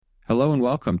Hello and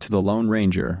welcome to The Lone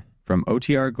Ranger from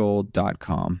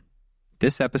OTRGold.com.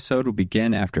 This episode will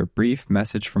begin after a brief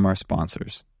message from our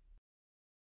sponsors.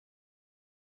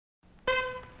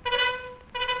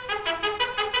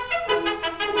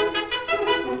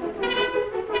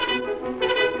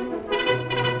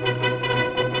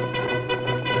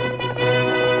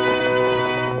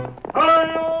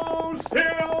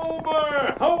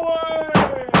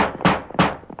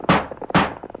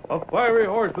 A fiery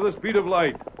horse with the speed of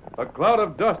light, a cloud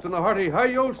of dust, and a hearty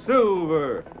hi-yo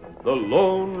silver, the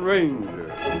Lone Ranger.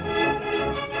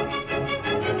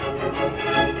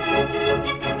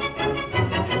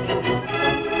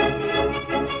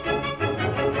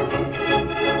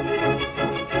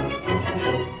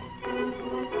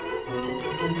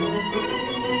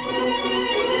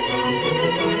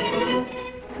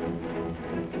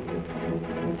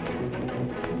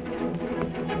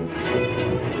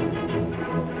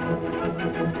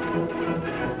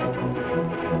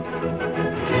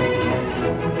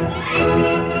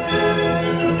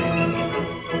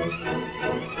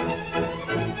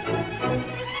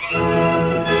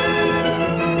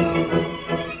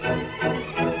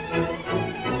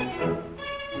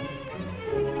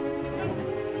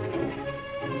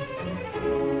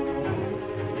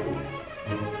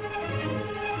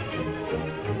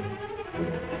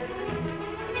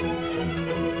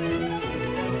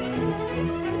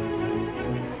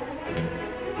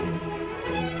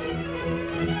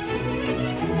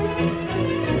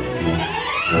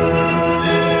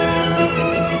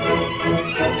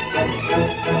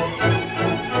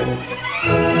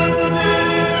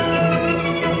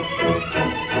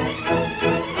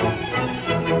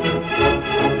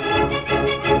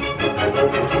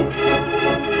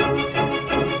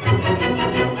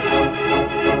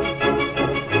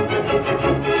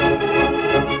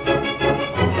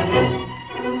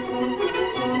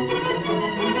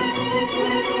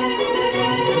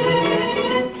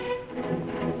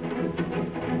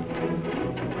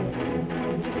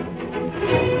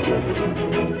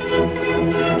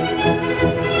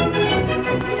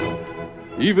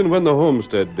 Even when the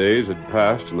homestead days had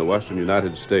passed in the western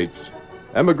United States,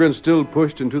 emigrants still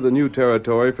pushed into the new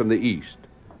territory from the east.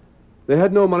 They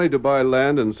had no money to buy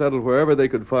land and settled wherever they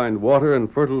could find water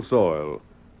and fertile soil.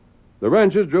 The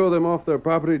ranchers drove them off their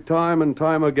property time and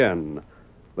time again,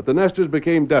 but the nesters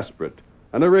became desperate,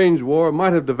 and a range war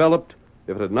might have developed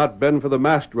if it had not been for the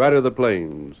masked rider of the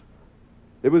plains.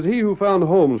 It was he who found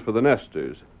homes for the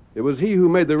nesters. It was he who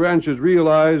made the ranchers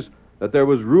realize that there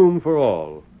was room for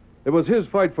all. It was his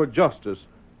fight for justice,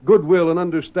 goodwill, and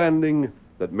understanding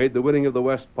that made the winning of the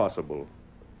West possible.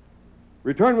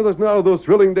 Return with us now to those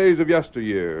thrilling days of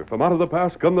yesteryear. From out of the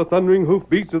past come the thundering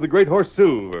hoofbeats of the great horse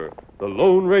Silver. The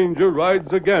Lone Ranger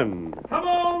rides again. Come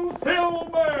on,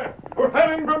 Silver! We're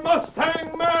heading for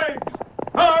Mustang Mag's!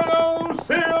 Hello,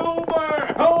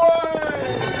 Silver! Away!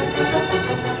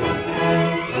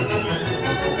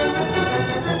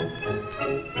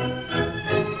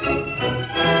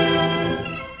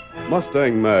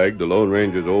 Mustang Mag, the Lone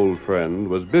Ranger's old friend,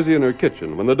 was busy in her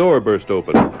kitchen when the door burst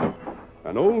open.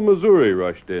 And old Missouri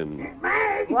rushed in.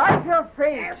 Mag! Wipe your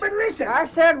feet. But listen. I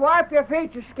said wipe your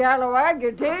feet, you scalawag,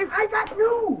 you thief. I got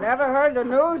news. Never heard the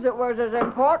news that was as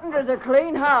important as a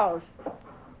clean house.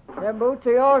 Them boots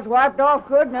of yours wiped off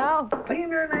good now?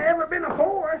 Cleaner than they ever been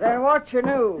afore. Then what's your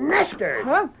news? Nesters.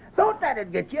 Huh? Thought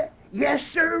that'd get you. Yes,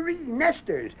 sirree,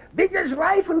 nesters. Big as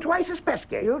life and twice as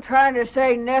pesky. You trying to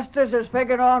say nesters is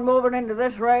figuring on moving into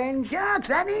this range? Shucks,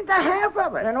 that ain't the half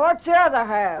of it. Then what's the other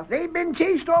half? They've been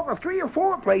chased off of 3 or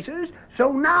 4 places,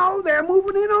 so now they're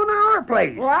moving in on our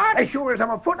place. What? As sure as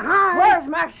I'm a foot high. Where's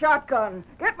my shotgun?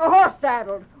 Get my horse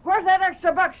saddled. Where's that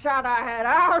extra buckshot I had?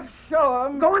 I'll show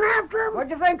 'em. Going after 'em?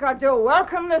 What'd you think I'd do?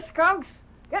 Welcome the skunks?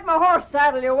 Get my horse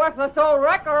saddled, you worthless old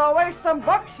wreck, or I'll waste some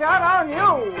buckshot on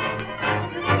you.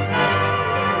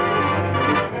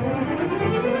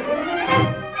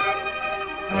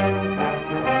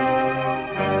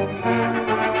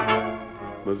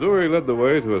 Missouri led the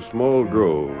way to a small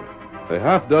grove. A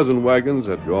half-dozen wagons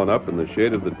had drawn up in the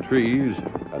shade of the trees,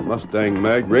 and Mustang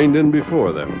Mag reined in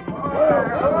before them.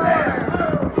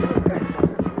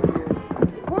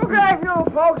 Who gave you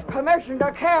folks permission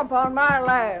to camp on my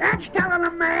land? That's telling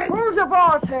 'em, Mag. Who's the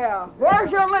boss here?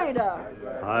 Where's your leader?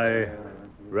 I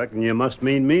reckon you must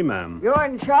mean me, ma'am. You're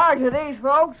in charge of these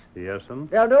folks? Yes'm.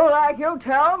 They'll do like you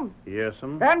tell them?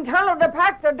 Yes'm. Then tell them to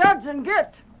pack the duds and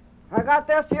get. I got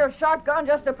this here shotgun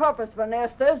just a purpose for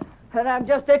nesters, and I'm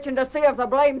just itching to see if the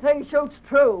blame thing shoots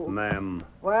true. Ma'am,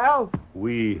 Well?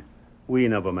 we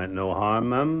never meant no harm,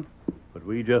 ma'am. But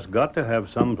we just got to have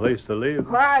some place to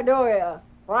live. Why do you?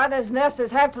 Why does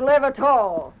nesters have to live at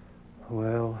all?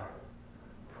 Well,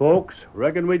 Folks,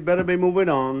 reckon we'd better be moving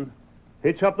on.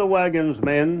 Hitch up the wagons,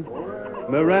 men.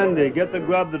 Miranda, get the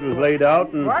grub that was laid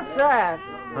out and... What's that?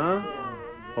 Huh?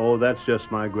 Oh, that's just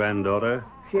my granddaughter.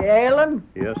 She ailing?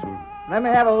 Yes, ma'am. Let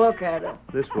me have a look at her.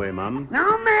 This way, Mum.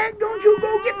 Now, Mag, don't you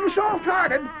go getting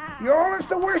soft-hearted. You're always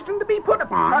the worst thing to be put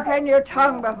upon. Look in your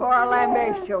tongue before I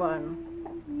lambaste you one.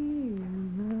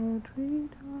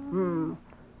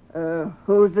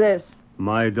 Who's this?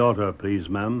 My daughter, please,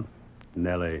 ma'am.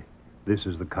 Nellie. This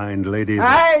is the kind lady that...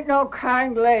 I ain't no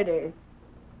kind lady.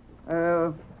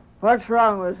 What's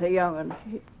wrong with the young'un?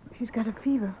 She's got a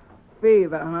fever.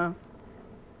 Fever, huh?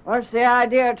 What's the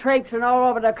idea of traipsing all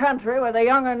over the country with a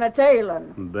young'un that's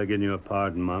ailing? I'm begging your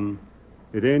pardon, Mum.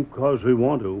 It ain't 'cause we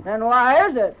want to. Then why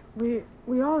is it?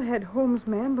 We all had homes,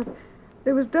 ma'am, but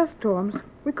there was dust storms.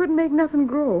 We couldn't make nothing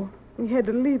grow. We had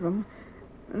to leave 'em.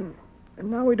 And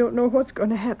now we don't know what's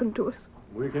going to happen to us.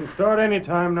 We can start any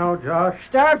time now, Josh.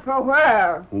 Start for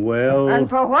where? Well... And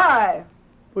for why?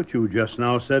 But you just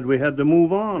now said we had to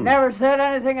move on. Never said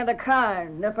anything of the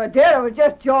kind. And if I did, I was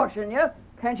just joshing you.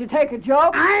 Can't you take a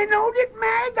joke? I knowed it,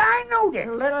 Mag. I knowed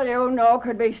it. Little you know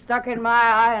could be stuck in my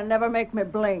eye and never make me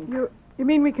blink. You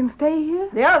mean we can stay here?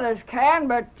 The others can,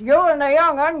 but you and the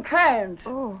young'un can't.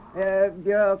 Oh.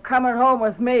 You're coming home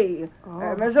with me.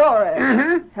 Missouri.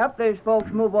 Uh-huh. Help these folks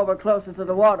move over closer to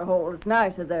the water hole. It's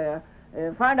nicer there.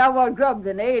 Find out what grub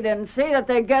they need and see that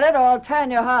they get it or I'll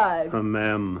tan your hide.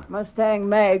 Ma'am. Mustang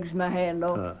Mag's my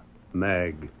handle.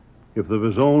 Mag, if there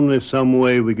was only some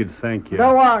way we could thank you.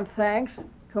 Don't want thanks.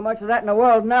 Too much of that in the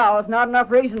world now. It's not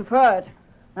enough reason for it.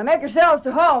 Now make yourselves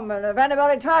to home, and if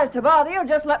anybody tries to bother you,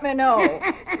 just let me know.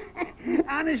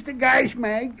 Honest to gosh,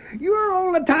 Mag, you're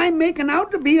all the time making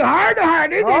out to be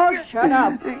hard-hearted. Oh, shut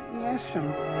up. Yes, sir.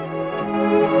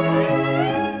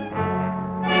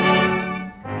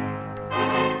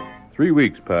 3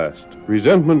 weeks passed.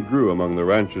 Resentment grew among the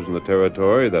ranchers in the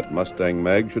territory that Mustang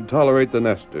Mag should tolerate the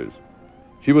nesters.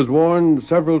 She was warned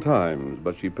several times,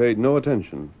 but she paid no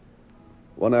attention.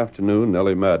 One afternoon,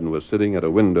 Nellie Madden was sitting at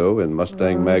a window in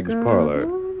Mustang Mag's parlor,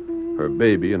 her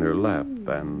baby in her lap,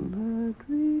 and...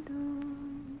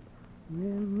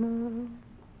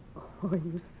 Oh,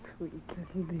 you sweet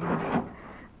little dear.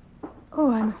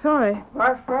 Oh, I'm sorry.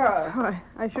 What for? Oh,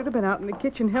 I should have been out in the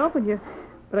kitchen helping you,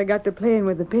 but I got to playing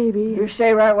with the baby. You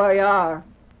stay right where you are.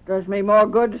 Does me more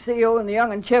good to see you and the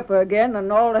young'un Chipper again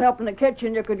than all the help in the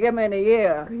kitchen you could give me in a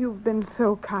year. You've been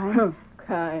so kind.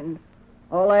 Kind.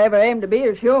 All I ever aim to be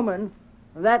is human.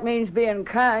 If that means being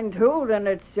kind, too, then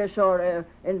it's just sort of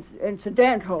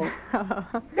incidental.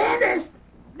 Dentist!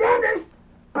 Dentist!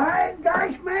 My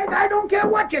gosh, Mag, I don't care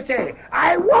what you say.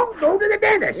 I won't go to the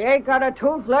dentist. You ain't got a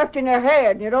tooth left in your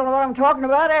head, and you don't know what I'm talking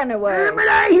about anyway. But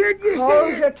I heard you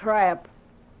Close say... your trap.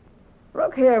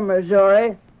 Look here,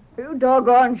 Missouri. You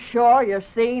doggone sure you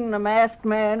seen the masked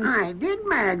man? I did,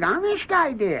 Mag. Honest,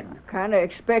 I did. Kind of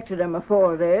expected him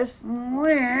before this.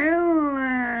 Well,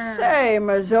 Say,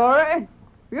 Missouri,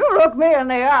 you look me in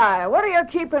the eye. What are you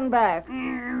keeping back?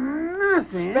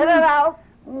 nothing. Spit it out.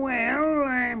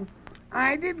 Well,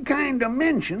 I did kind of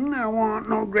mention I want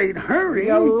no great hurry.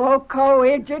 You loco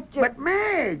idiot. But,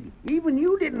 Mag, even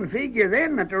you didn't figure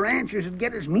then that the ranchers would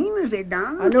get as mean as they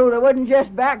done. I knew they wouldn't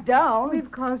just back down.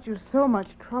 We've caused you so much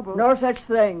trouble. No such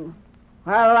thing.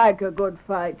 I like a good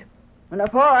fight. And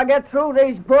before I get through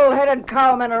these bull-headed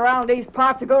cowmen around these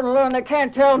parts are going to learn they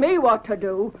can't tell me what to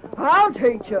do. I'll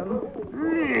teach them.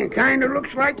 Kind of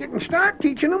looks like you can start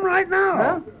teaching them right now.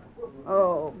 Huh?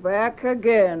 Oh, back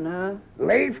again, huh?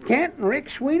 Leif Kent and Rick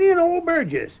Sweeney and old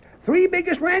Burgess. 3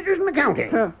 biggest ranchers in the county.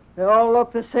 They all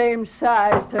look the same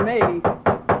size to me.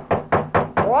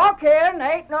 Walk in.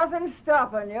 Ain't nothing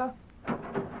stopping you.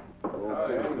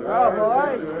 Oh,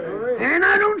 boys. And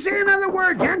I don't say another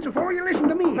word, gents, before you listen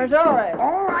to me. Missouri.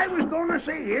 All I was going to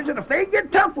say is that if they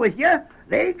get tough with you,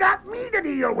 they got me to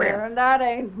deal with. And that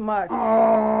ain't much.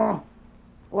 Oh.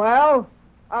 Well,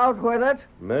 out with it.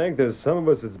 Mag, there's some of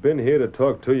us that's been here to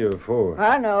talk to you before.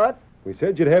 I know it. We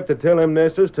said you'd have to tell them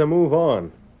nesters to move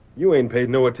on. You ain't paid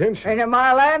no attention. Ain't it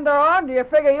my land they're on? Do you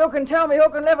figure you can tell me who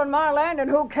can live in my land and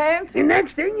who can't? The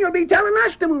next thing, you'll be telling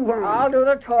us to move on. I'll do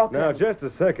the talking. Now, just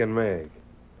a second, Mag.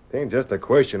 It ain't just a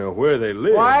question of where they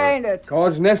live. Why ain't it?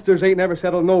 'Cause nesters ain't never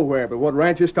settled nowhere, but what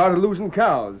ranchers started losing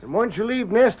cows. And once you leave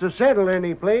nest to settle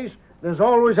any place, there's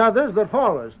always others that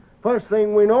follows. First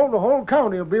thing we know, the whole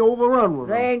county will be overrun with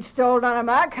them. They ain't stole none of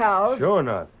my cows. Sure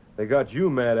not. They got you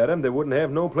mad at them. They wouldn't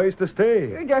have no place to stay.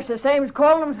 You're just the same as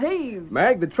calling them thieves.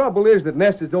 Mag, the trouble is that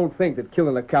nesters don't think that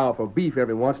killing a cow for beef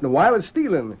every once in a while is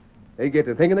stealing. They get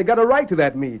to thinking they got a right to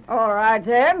that meat. All right,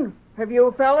 then. Have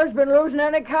you fellas been losing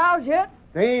any cows yet?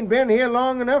 They ain't been here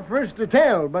long enough for us to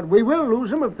tell, but we will lose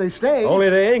them if they stay. Only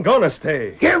they ain't gonna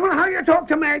stay. Careful how you talk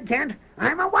to Mag, Kent.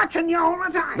 I'm a-watching you all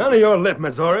the time. None of your lip,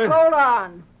 Missouri. Hold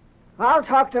on. I'll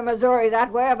talk to Missouri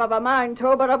that way if I've a mind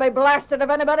to, but I'll be blasted if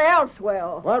anybody else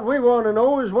will. What we want to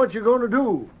know is what you're going to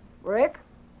do. Rick,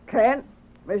 Kent,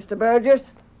 Mr. Burgess,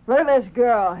 look at this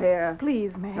girl here.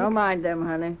 Please, Meg. Don't mind them,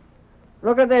 honey.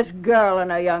 Look at this girl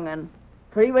and a young'un.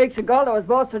 3 weeks ago, they was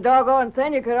both so doggone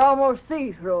thin you could almost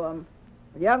see through 'em.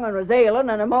 The young'un was ailing,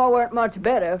 and the more weren't much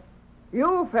better.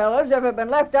 You fellas, if it had been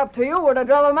left up to you, would have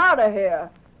drove 'em out of here.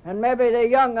 And maybe the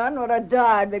young'un would have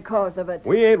died because of it.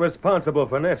 We ain't responsible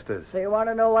for nesters. So you want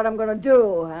to know what I'm going to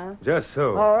do, huh? Just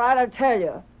so. All right, I'll tell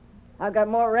you. I've got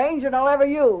more range than I'll ever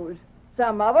use.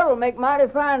 Some of it'll make mighty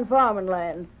fine farming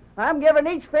land. I'm giving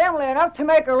each family enough to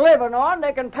make a living on.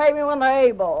 They can pay me when they're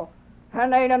able.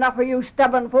 And there ain't enough of you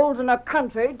stubborn fools in the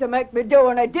country to make me do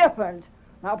any different.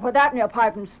 Now put that in your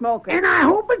pipe and smoke it. And I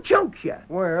hope it chokes you.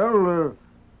 Well,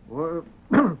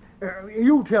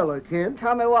 you tell her, Kent.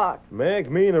 Tell me what? Meg,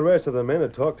 me and the rest of the men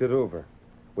have talked it over.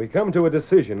 We come to a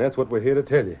decision. That's what we're here to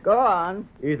tell you. Go on.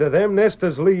 Either them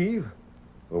nesters leave,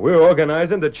 or we're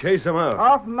organizing to chase them out.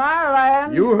 Off my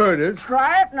land. You heard it.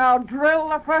 Try it, and I'll drill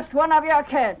the first one of your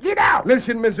kids. Get out.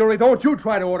 Listen, Missouri, don't you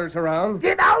try to order us around.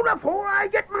 Get out before I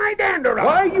get my dander out.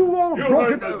 Why, you all You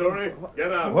broken... heard Missouri.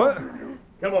 Get out. What?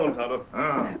 Come on, Tonto.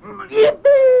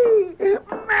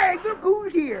 Yippee! Mag, look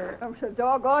who's here. I'm so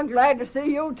doggone glad to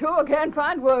see you, too. I can't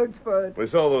find words for it. We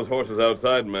saw those horses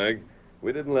outside, Mag.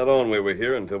 We didn't let on we were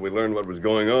here until we learned what was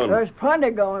going on. There's plenty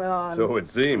going on. So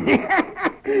it seemed.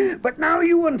 But now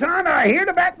you and Tonto are here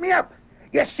to back me up.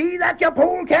 You see that, you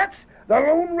polecats? The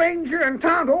Lone Ranger and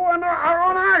Tonto are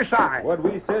on our side. What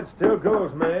we said still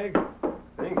goes, Meg.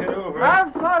 Think it over.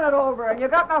 I've thought it over, and you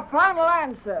got no final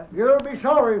answer. You'll be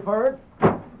sorry for it.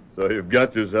 So you've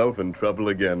got yourself in trouble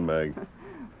again, Mag.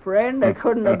 Friend, I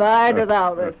couldn't abide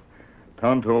without it.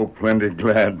 Tonto, plenty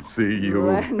glad to see you.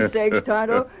 Land sakes,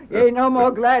 Tonto, you ain't no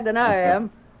more glad than I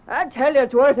am. I tell you,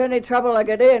 it's worth any trouble I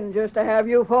get in just to have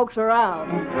you folks around.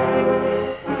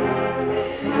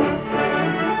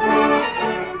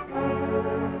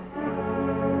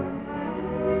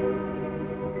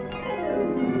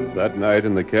 That night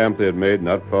in the camp they had made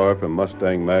not far from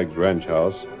Mustang Mag's ranch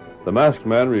house, the masked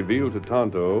man revealed to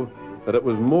Tonto that it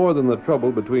was more than the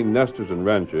trouble between nesters and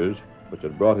ranchers which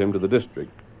had brought him to the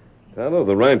district. Tonto,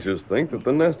 the ranchers think that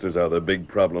the nesters are the big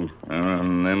problem.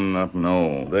 Them not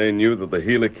know. They knew that the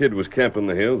Gila Kid was camping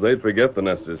the hills. They'd forget the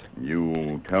nesters.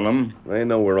 You tell them? They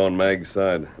know we're on Mag's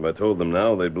side. If I told them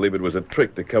now, they'd believe it was a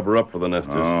trick to cover up for the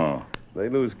nesters. Oh, They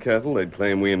lose cattle, they'd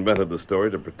claim we invented the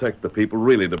story to protect the people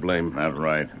really to blame. that's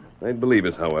right. They'd believe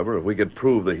us, however, if we could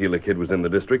prove the Gila Kid was in the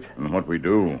district. And what we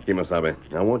do? Kimasabe,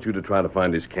 I want you to try to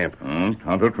find his camp.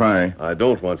 Tonto try. I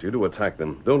don't want you to attack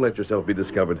them. Don't let yourself be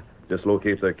discovered. Just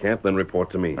locate their camp, then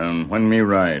report to me. And when me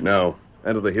ride? Now,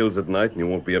 enter the hills at night and you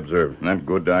won't be observed. Not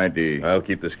good idea. I'll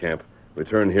keep this camp.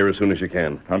 Return here as soon as you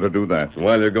can. Tonto do that. And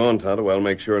while you're gone, Tonto, I'll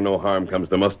make sure no harm comes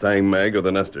to Mustang Mag or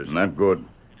the nesters. Not good.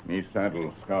 Me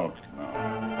saddle scout now.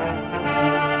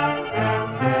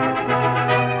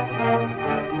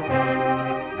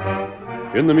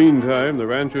 In the meantime, the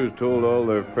ranchers told all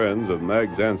their friends of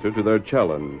Mag's answer to their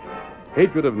challenge.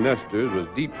 Hatred of nesters was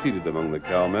deep-seated among the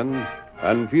cowmen,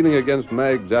 and feeling against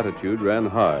Mag's attitude ran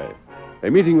high. A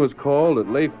meeting was called at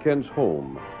Leif Kent's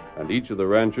home, and each of the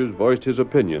ranchers voiced his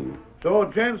opinion. So,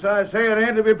 gents, I say it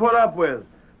ain't to be put up with.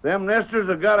 Them nesters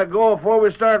have got to go before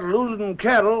we start losing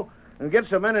cattle and get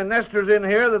so many nesters in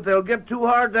here that they'll get too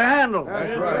hard to handle.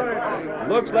 That's right.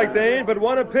 Looks like they ain't but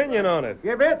one opinion on it.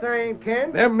 You bet there ain't,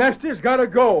 Kent. Them nesters gotta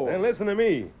go. And listen to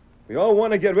me. If we all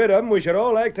want to get rid of them, we should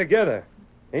all act together.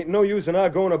 Ain't no use in our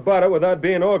going about it without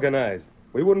being organized.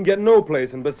 We wouldn't get no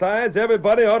place, and besides,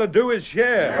 everybody ought to do his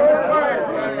share.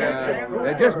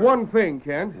 Just one thing,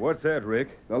 Kent. What's that,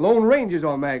 Rick? The Lone Ranger's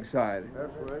on Mag's side.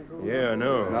 Yeah, I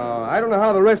know. Now, I don't know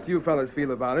how the rest of you fellas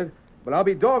feel about it, but I'll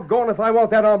be doggone if I want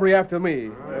that hombre after me.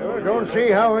 Well, don't see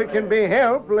how it can be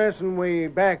helped unless we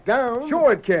back down.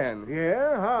 Sure it can.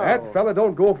 Yeah, how? That fella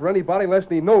don't go for anybody unless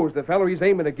he knows the fella he's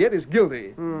aiming to get is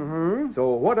guilty. Mm-hmm.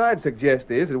 So what I'd suggest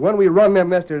is that when we run them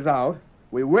nesters out,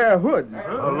 we wear hoods.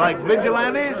 Like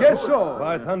vigilantes? Just so.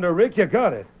 By thunder, Rick, you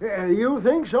got it. You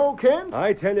think so, Kent?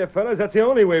 I tell you, fellas, that's the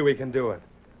only way we can do it.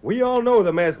 We all know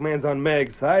the masked man's on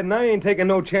Mag's side, and I ain't taking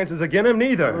no chances against him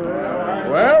neither.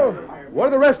 Well, what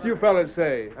do the rest of you fellas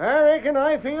say? I reckon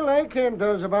I feel like Kent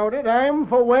does about it. I'm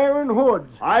for wearing hoods.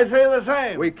 I say the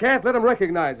same. We can't let him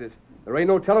recognize us. There ain't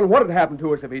no telling what'd happen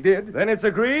to us if he did. Then it's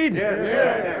agreed?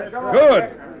 Yeah.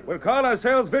 Good. We'll call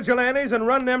ourselves vigilantes and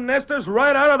run them nesters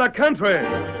right out of the country.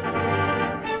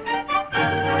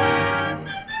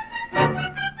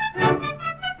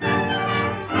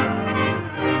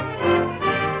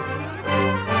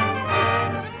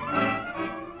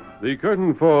 The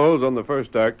curtain falls on the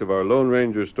first act of our Lone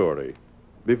Ranger story.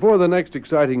 Before the next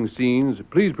exciting scenes,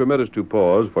 please permit us to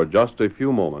pause for just a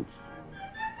few moments.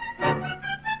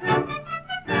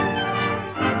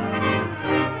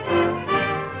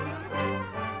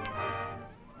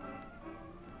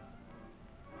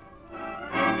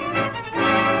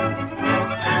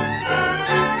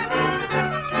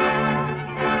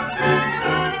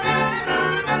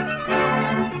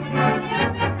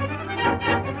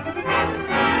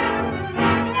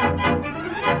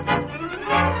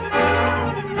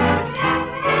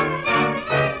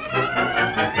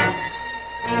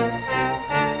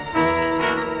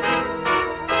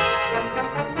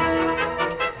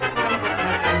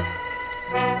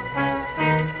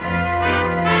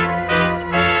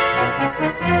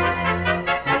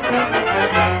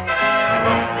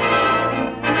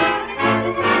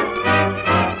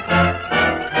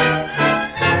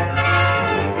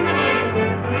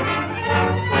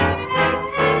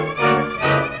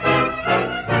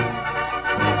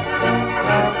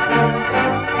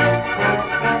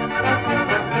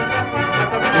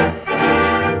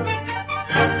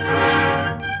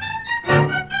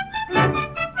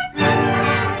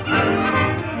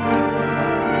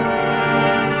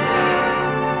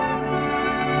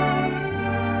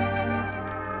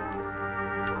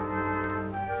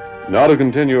 Now to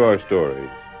continue our story.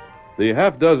 The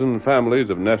half-dozen families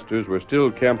of nesters were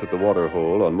still camped at the water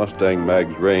hole on Mustang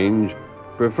Mag's range,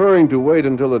 preferring to wait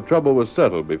until the trouble was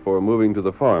settled before moving to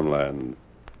the farmland.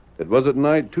 It was at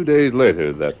night 2 days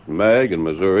later that Mag and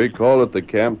Missouri called at the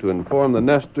camp to inform the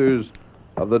nesters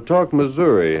of the talk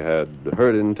Missouri had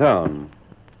heard in town.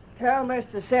 Tell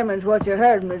Mr. Simmons what you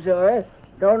heard, Missouri.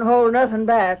 Don't hold nothing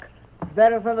back. It's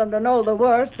better for them to know the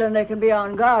worst than they can be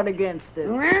on guard against it.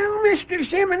 Well, Mr.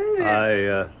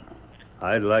 Simmons...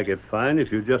 I'd like it fine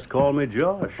if you just call me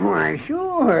Josh. Why,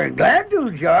 sure. Glad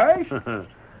to, Josh.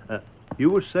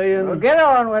 You were saying... Well, get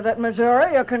on with it,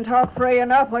 Missouri. You can talk free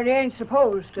enough when you ain't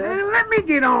supposed to. Well, let me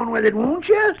get on with it, won't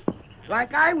you?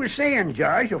 Like I was saying,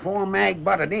 Josh, before Mag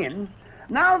butted in,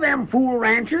 now them fool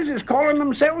ranchers is calling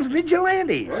themselves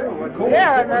vigilantes.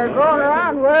 Yeah, and they're going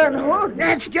around wearing hoods.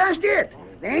 That's just it.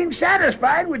 They ain't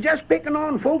satisfied with just picking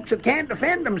on folks that can't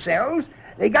defend themselves.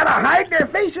 They gotta hide their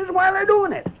faces while they're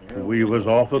doing it. We was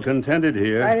awful contented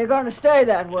here. And you're going to stay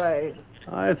that way.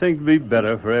 I think it'd be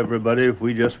better for everybody if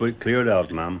we just went cleared out,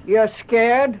 Ma'am. You're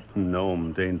scared? No,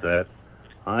 it ain't that.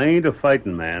 I ain't a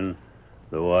fighting man,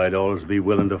 though I'd always be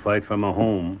willing to fight for my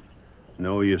home.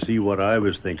 No, you see, what I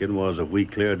was thinking was if we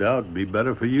cleared out, it'd be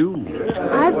better for you.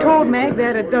 I've told Meg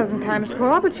that a dozen times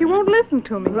before, but she won't listen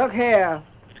to me. Look here.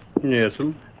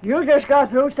 Yes'm. You just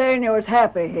got through saying you was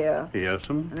happy here.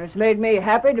 Yes'm. And it's made me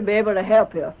happy to be able to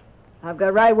help you. I've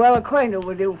got right well acquainted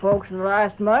with you folks in the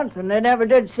last month, and they never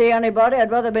did see anybody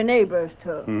I'd rather be neighbors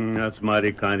to. That's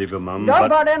mighty kind of you, Mum. Don't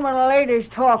butt in when a lady's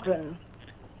talking.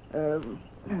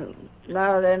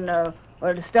 Now then,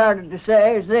 what I started to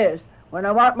say is this. When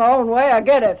I want my own way, I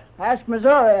get it. Ask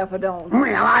Missouri if I don't.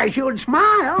 Well, I should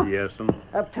smile. Yes'm.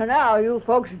 Up to now, you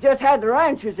folks have just had the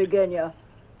ranchers again you.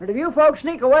 And if you folks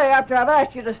sneak away after I've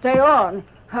asked you to stay on,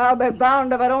 I'll be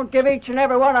bound if I don't give each and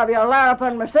every one of you a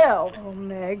larruping myself. Oh,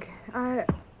 Meg, I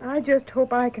just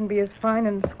hope I can be as fine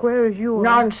and square as you are.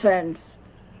 Nonsense.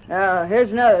 Now,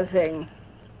 here's another thing.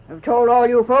 I've told all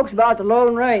you folks about the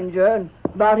Lone Ranger and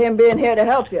about him being here to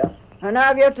help you. And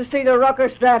I've yet to see the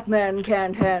ruckus that man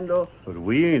can't handle. But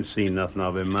we ain't seen nothing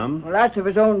of him, Mum. Well, that's of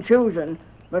his own choosing.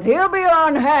 But he'll be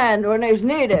on hand when he's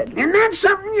needed. And that's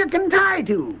something you can tie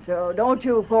to. So don't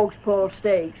you folks pull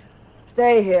stakes.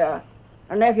 Stay here.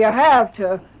 And if you have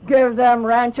to, give them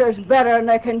ranchers better than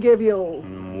they can give you.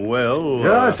 Well...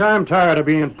 Josh, I'm tired of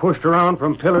being pushed around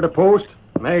from pillar to post.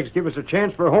 Meg's give us a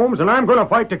chance for homes, and I'm going to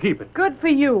fight to keep it. Good for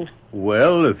you.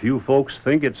 Well, if you folks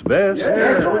think it's best...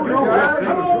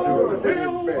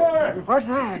 What's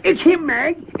that? It's him,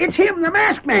 Mag. It's him, the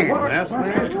masked man.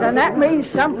 Then that means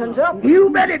something's up. You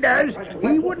bet it does.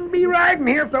 He wouldn't be riding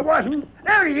here if there wasn't.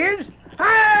 There he is.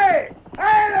 Hi!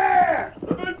 Hi there!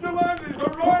 The vigilantes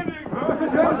are riding!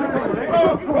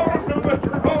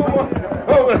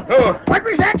 What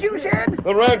was that you said?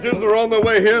 The ranchers are on their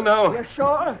way here now. You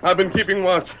sure? I've been keeping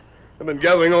watch. I've been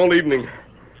gathering all evening.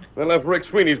 I left Rick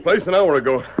Sweeney's place an hour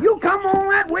ago. You come all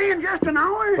that way in just an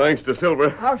hour? Thanks to Silver.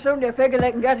 How soon do you figure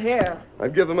they can get here?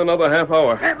 I'd give them another half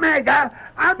hour. Meg,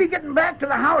 I'll be getting back to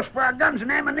the house for our guns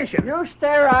and ammunition. You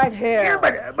stay right here.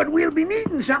 Yeah, but we'll be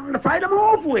needing something to fight them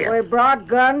off with. We brought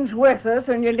guns with us,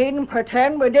 and you needn't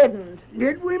pretend we didn't.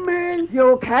 Did we, Meg?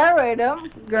 You carried them.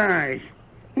 Gosh,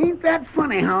 ain't that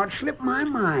funny how it slipped my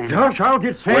mind? Josh, I'll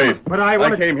get Sam, Wait, but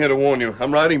I came here to warn you.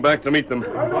 I'm riding back to meet them.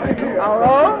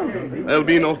 Alone? There'll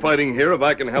be no fighting here if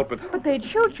I can help it. But they'd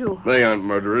shoot you. They aren't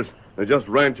murderers. They're just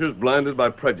ranchers blinded by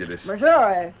prejudice.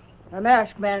 Missouri, the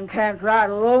masked man can't ride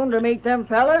alone to meet them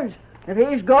fellers. If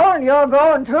he's going, you're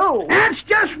going too. That's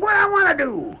just what I want to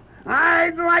do.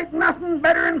 I'd like nothing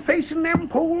better than facing them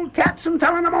polecats and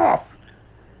telling them off.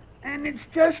 And it's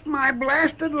just my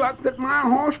blasted luck that my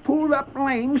horse pulled up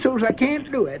lame so's I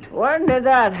can't do it. When did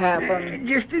that happen?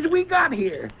 Just as we got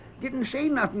here. Didn't say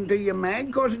nothing to you, Mag,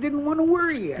 because I didn't want to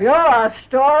worry you. You're a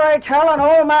story-telling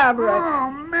old maverick.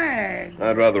 Oh, Mag.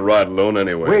 I'd rather ride alone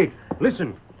anyway. Wait,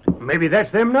 listen. Maybe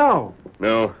that's them now.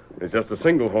 No, it's just a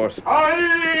single horse.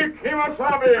 Aye,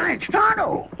 Kimasabi. It's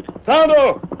Tonto.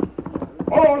 Tonto!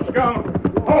 Oh, Scout.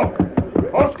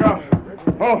 Oh, Scout.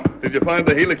 Oh, Did you find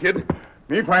the Gila kid?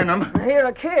 me find them. Here,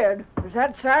 a kid. Is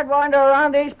that sidewinder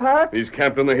around these parts? He's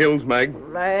camped in the hills, Mag.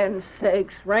 Land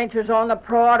sakes. Ranchers on the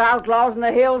prod, outlaws in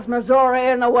the hills, Missouri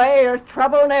in the way. There's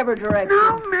trouble in every direction.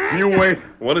 No, Mag. You wait.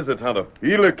 What is it, Tonto?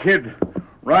 Gila kid.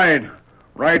 Ride.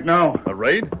 Right now. A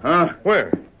raid? Huh?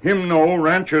 Where? Him no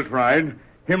ranchers ride.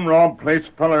 Him rob place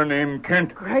feller named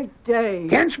Kent. Great day.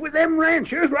 Kent's with them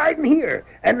ranchers riding here,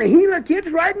 and the Gila kid's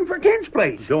riding for Kent's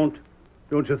place.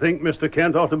 Don't you think Mr.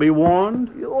 Kent ought to be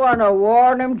warned? You want to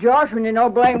warn him, Josh, when you know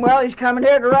blame well he's coming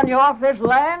here to run you off this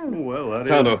land? Well, that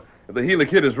Tonto, if the Gila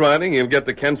kid is riding, he'll get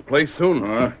to Kent's place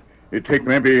soon. It take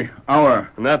maybe hour.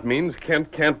 And that means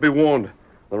Kent can't be warned.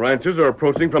 The ranchers are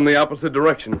approaching from the opposite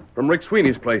direction, from Rick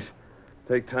Sweeney's place.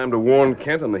 Take time to warn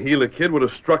Kent, and the Gila kid would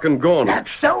have struck and gone. That's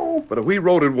so. But if we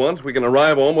rode it once, we can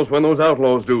arrive almost when those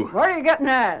outlaws do. What are you getting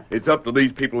at? It's up to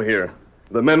these people here.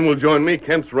 If the men will join me,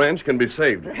 Kent's ranch can be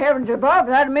saved. Heavens above,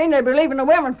 that'd mean they'd be leaving the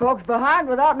women folks behind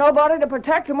without nobody to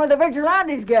protect them when the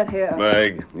vigilantes get here.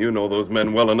 Mag, you know those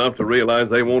men well enough to realize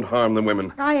they won't harm the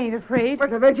women. I ain't afraid.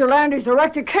 But the vigilantes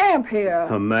erected camp here.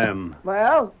 Ma'am,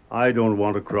 Well, I don't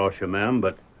want to cross you, ma'am,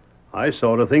 but I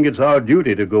sort of think it's our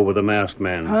duty to go with the masked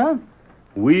man. huh?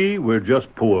 We're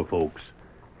just poor folks.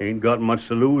 Ain't got much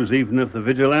to lose even if the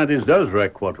vigilantes does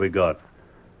wreck what we got.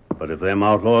 But if them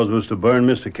outlaws was to burn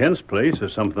Mr. Kent's place or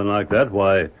something like that,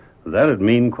 why, that'd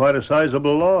mean quite a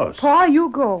sizable loss. Pa, you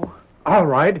go. I'll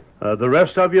ride. The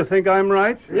rest of you think I'm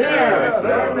right?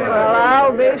 Well,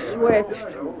 I'll be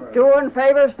switched. Doing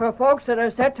favors for folks that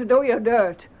are set to do you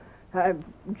dirt.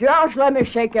 Josh, let me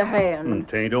shake your hand.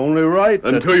 Tain't only right.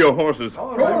 And to your horses.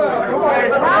 I'll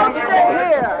stay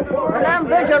here. When them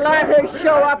vigilantes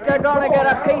show up, they're going to get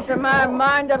a piece of my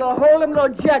mind that'll hold them till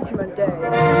Judgment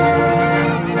Day.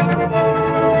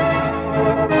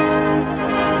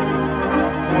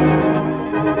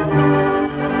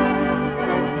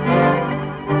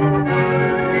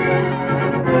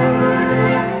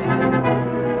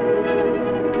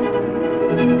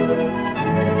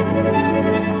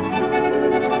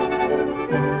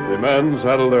 The men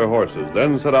saddled their horses,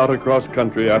 then set out across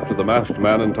country after the masked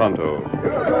man and Tonto.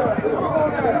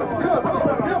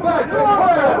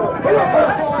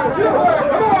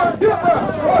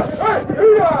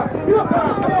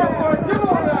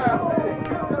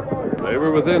 They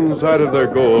were within sight of their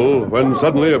goal when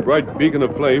suddenly a bright beacon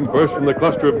of flame burst from the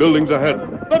cluster of buildings ahead.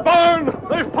 The barn!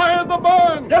 They fired the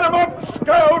barn! Get him up,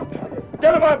 Scout!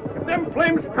 Get him up! If them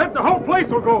flames spread, the whole place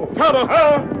will go. Tonto!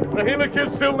 The Gila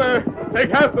kid's still there.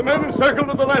 Take half the men and circle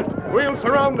to the left. We'll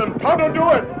surround them. Tonto, do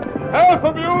it! Half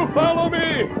of you follow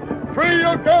me! Free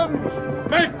your guns!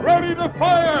 Make ready to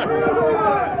fire!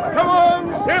 Come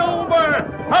on,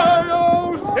 Silver!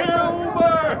 Hi-yo,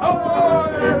 Silver!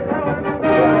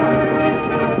 Ahoy!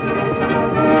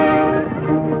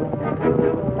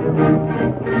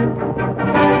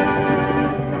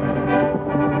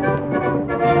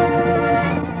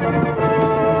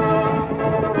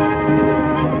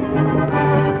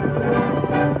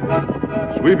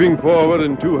 Sweeping forward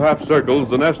in two half circles,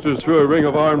 the Nesters threw a ring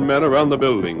of armed men around the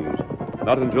buildings.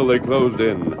 Not until they closed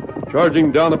in.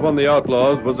 Charging down upon the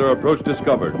outlaws was their approach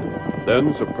discovered.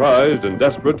 Then, surprised and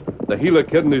desperate, the Gila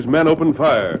kid and his men opened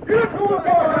fire.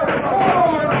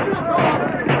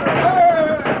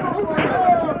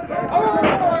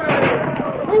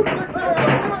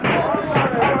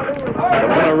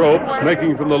 A rope,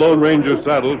 snaking from the Lone Ranger's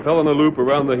saddle, fell in a loop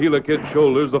around the Gila kid's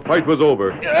shoulders. The fight was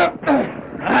over.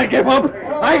 I give up.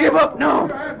 I give up now.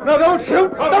 No, don't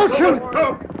shoot! Don't shoot!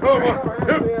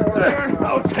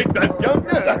 I'll take that gun.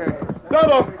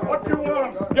 Tonto! What do you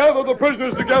want? Gather the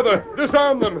prisoners together.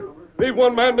 Disarm them. Leave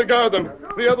one man to guard them.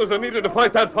 The others are needed to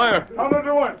fight that fire. How to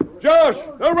do it? Josh,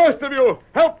 the rest of you,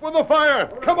 help with the fire.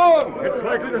 Come on. It's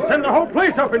likely to send the whole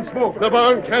place up in smoke. The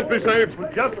barn can't be saved.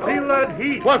 Just feel that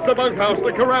heat. What's the bunkhouse,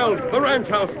 the corrals, the ranch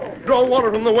house? Draw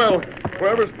water from the well.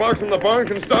 Wherever sparks from the barn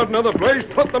can start another blaze,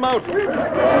 put them out.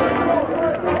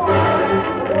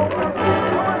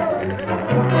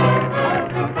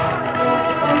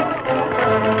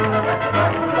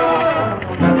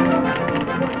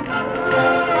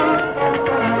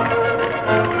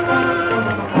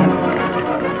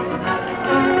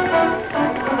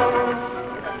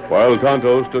 While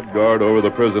Tonto stood guard over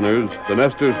the prisoners, the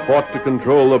nesters fought to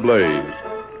control the blaze.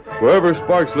 Wherever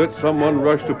sparks lit, someone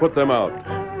rushed to put them out.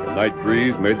 The night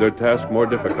breeze made their task more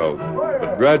difficult.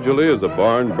 But gradually, as the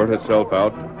barn burnt itself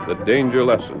out, the danger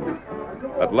lessened.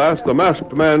 At last, the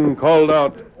masked man called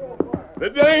out, The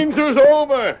danger's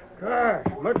over. Gosh,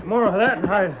 much more of that, and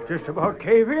I just about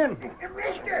cave in.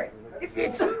 Mister, did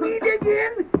you see me dig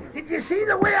in? Did you see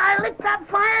the way I licked that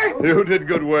fire? You did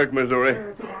good work, Missouri.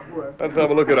 Let's have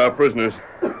a look at our prisoners.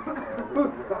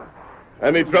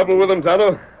 Any trouble with them,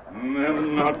 Tonto?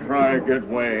 Them not try get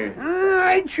way.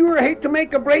 I'd sure hate to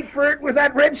make a break for it with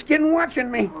that redskin watching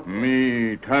me.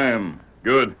 Me time.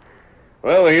 Good.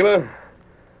 Well, Gila,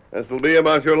 this'll be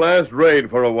about your last raid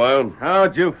for a while.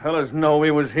 How'd you fellas know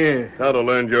we was here? Tonto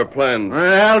learned your plans.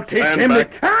 Well, I'll teach Stand him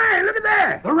back. Hi, look at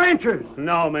that. The ranchers.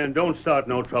 No, man, don't start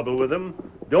no trouble with them.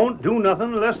 Don't do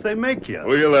nothing unless they make you.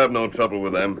 We'll have no trouble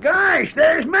with them. Gosh,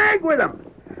 there's Mag with them.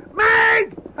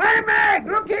 Mag! Hey, Mag,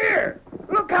 look here.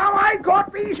 Look how I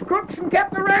caught these crooks and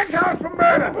kept the ranch house from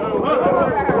burning.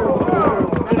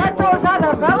 Let those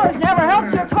other fellas never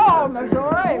helped you at all,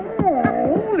 Missouri.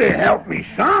 Oh, they helped me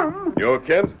some. You're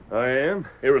Kent? I am.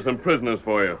 Here are some prisoners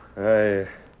for you.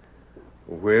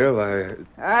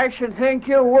 I should think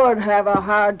you would have a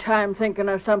hard time thinking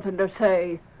of something to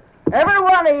say. Every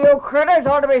one of you critters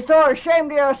ought to be so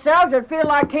ashamed of yourselves it'd feel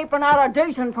like keeping out of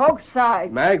decent folks'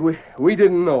 sight. Mag, we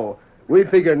didn't know. We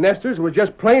figured nesters were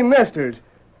just plain nesters.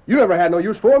 You never had no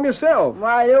use for them yourself.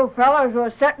 While you fellas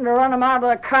were setting to run them out of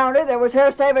the county, they was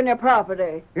here saving your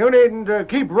property. You needn't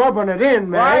keep rubbing it in,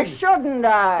 Mag. Why shouldn't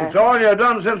I? It's all you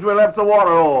done since we left the water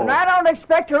hole. And I don't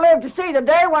expect to live to see the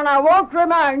day when I won't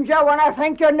remind you when I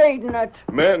think you're needing it.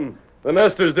 Men, the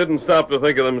nesters didn't stop to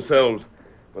think of themselves.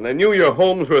 When they knew your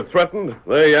homes were threatened,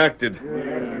 they acted.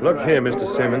 Look here,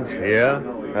 Mr. Simmons. Yeah?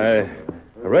 I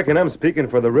reckon I'm speaking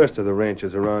for the rest of the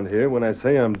ranchers around here when I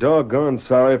say I'm doggone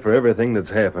sorry for everything that's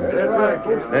happened.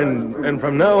 And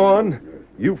from now on,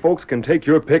 you folks can take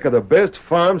your pick of the best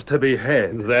farms to be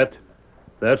had.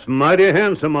 That's mighty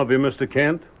handsome of you, Mr.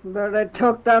 Kent. But it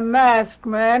took the masked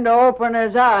man to open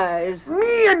his eyes.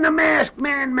 Me and the masked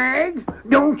man, Mag.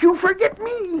 Don't you forget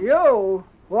me. You?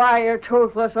 Why, you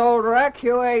toothless old wreck,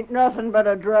 you ain't nothing but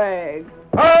a drag.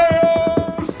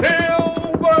 Hi-yo,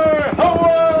 Silver!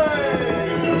 Away!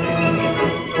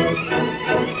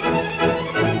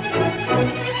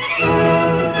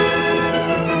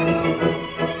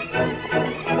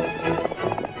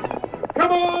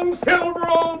 Come on, Silver,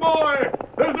 old boy!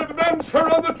 There's adventure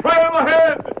on the trail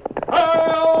ahead!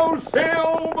 Hi-yo,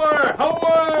 Silver!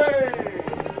 Away!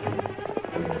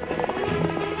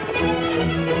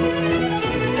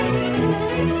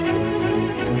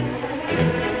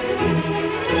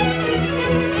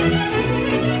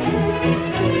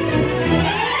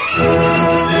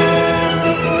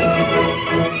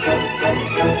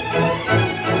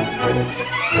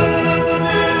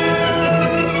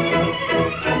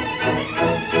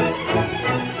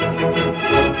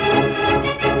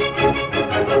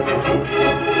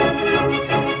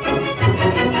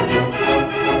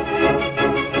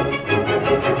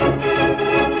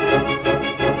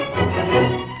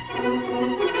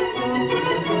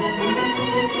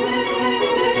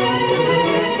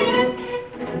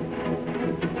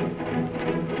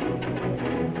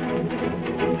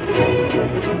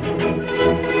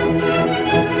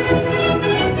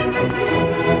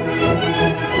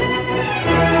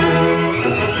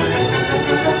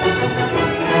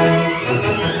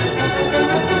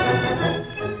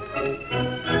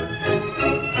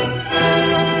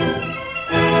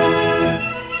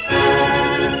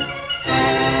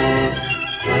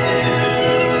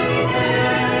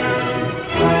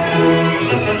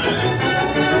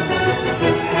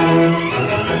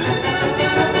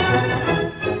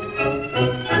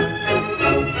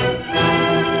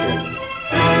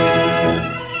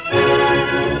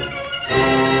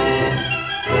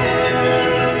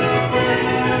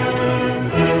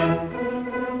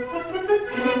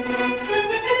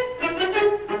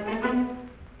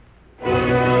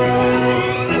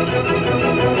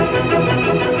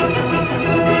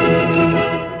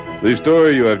 The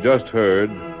story you have just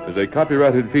heard is a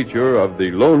copyrighted feature of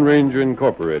the Lone Ranger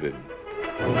Incorporated.